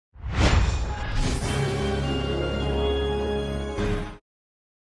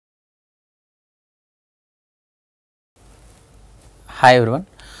Hi everyone,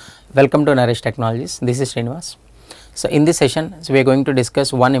 welcome to Naresh Technologies. This is Srinivas. So in this session, we are going to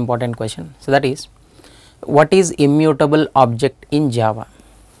discuss one important question. So that is, what is immutable object in Java?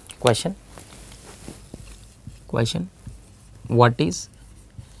 Question. What is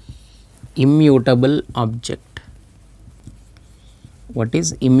immutable object? What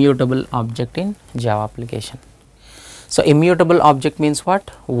is immutable object in Java application? So immutable object means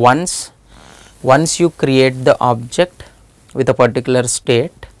what? Once you create the object with a particular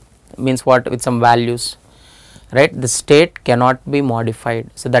state, means what? With some values, right? The state cannot be modified.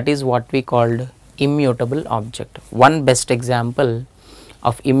 So that is what we called immutable object. One best example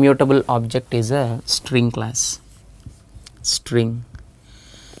of immutable object is a string class. String.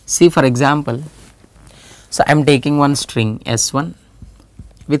 See, for example, so I am taking one string S1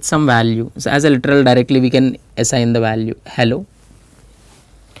 with some value. So as a literal, directly we can assign the value hello,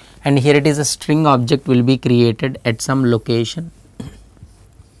 and here it is a string object will be created at some location,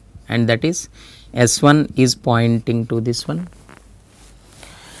 and that is S1 is pointing to this one,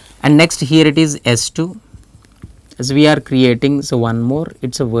 and next here it is S2 as we are creating. So one more,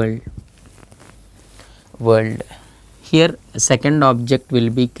 it's a world. Here a second object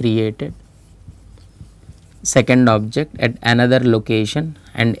will be created, second object at another location,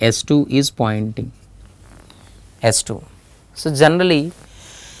 and S2 is pointing S2. So generally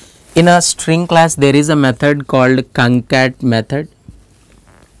in a string class there is a method called concat method.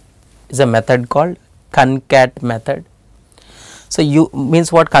 Is a method called concat method. So you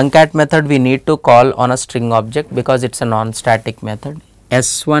means what? Concat method we need to call on a string object because it's a non-static method.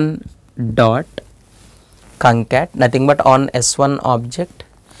 S1 dot concat, nothing but on S1 object.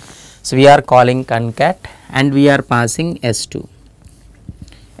 So we are calling concat and we are passing S2.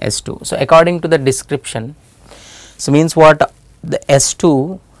 So according to the description, so means what? The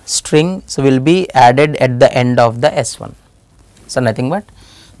S2 string so will be added at the end of the S1. So nothing but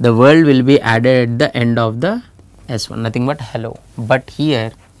the world will be added at the end of the S1, nothing but hello. But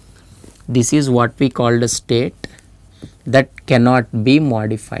here this is what we call the state that cannot be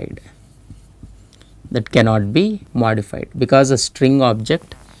modified. Because a string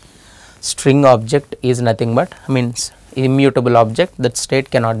object is nothing but means immutable object, that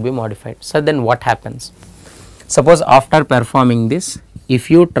state cannot be modified. So then what happens? Suppose after performing this, if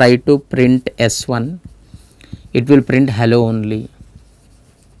you try to print S1, it will print hello only.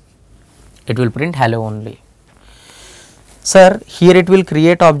 Sir, here it will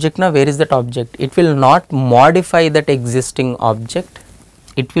create object. Now where is that object? It will not modify that existing object.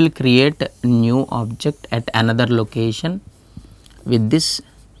 It will create a new object at another location with this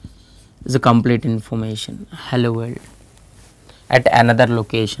is the complete information hello world at another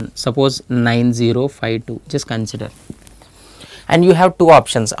location, suppose 9052, just consider. And you have two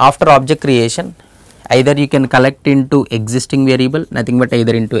options after object creation. Either you can collect into existing variable, nothing but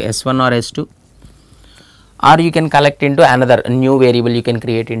either into S1 or S2, or you can collect into another new variable you can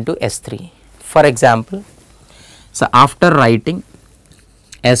create into S3. For example, so after writing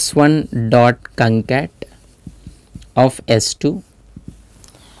S1 dot concat of S2,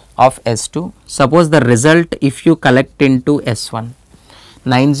 suppose the result if you collect into S1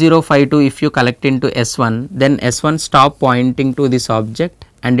 9052, if you collect into S1, then S1 stop pointing to this object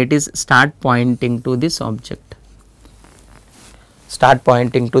and it is start pointing to this object,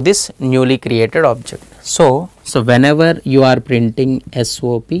 this newly created object. So whenever you are printing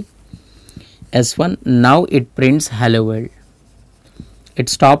SOP S1, now it prints hello world. It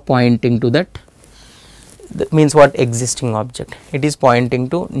stop pointing to that means what? Existing object. It is pointing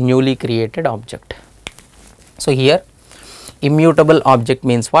to newly created object. So here immutable object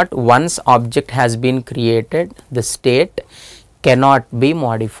means what? Once object has been created, the state cannot be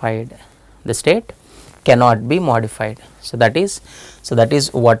modified. So that is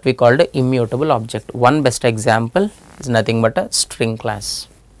what we call the immutable object. One best example is nothing but a string class.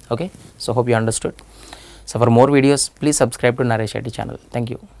 Okay, so hope you understood. So for more videos, please subscribe to Naresh IT channel.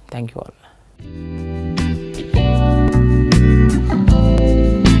 Thank you all.